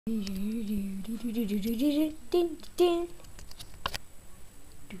Hey,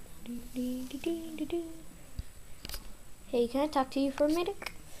 can I talk to you for a minute?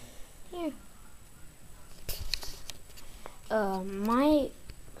 Yeah. My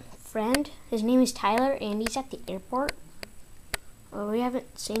friend, his name is Tyler, and he's at the airport. We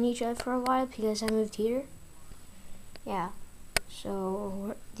haven't seen each other for a while because I moved here. Yeah.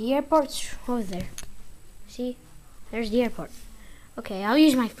 So, the airport's over there. See? There's the airport. Okay, I'll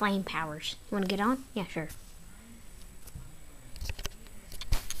use my flame powers. You want to get on? Yeah, sure.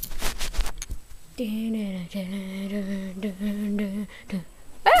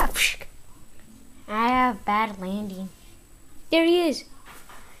 Ah, I have bad landing. There he is.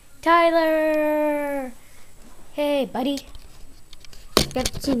 Tyler! Hey, buddy. We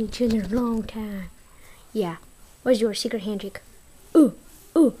haven't seen each other in a long time. Yeah. Where's your secret handshake? Ooh,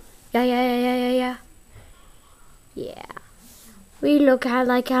 ooh. Yeah. Yeah. We look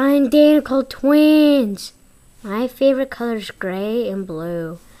like identical twins. My favorite color is gray and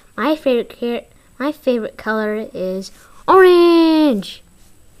blue. My favorite color is orange.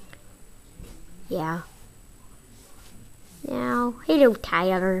 Yeah. Now, hello,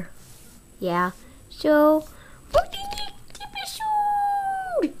 Tyler. Yeah. So, what's the next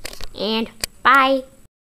episode? And bye.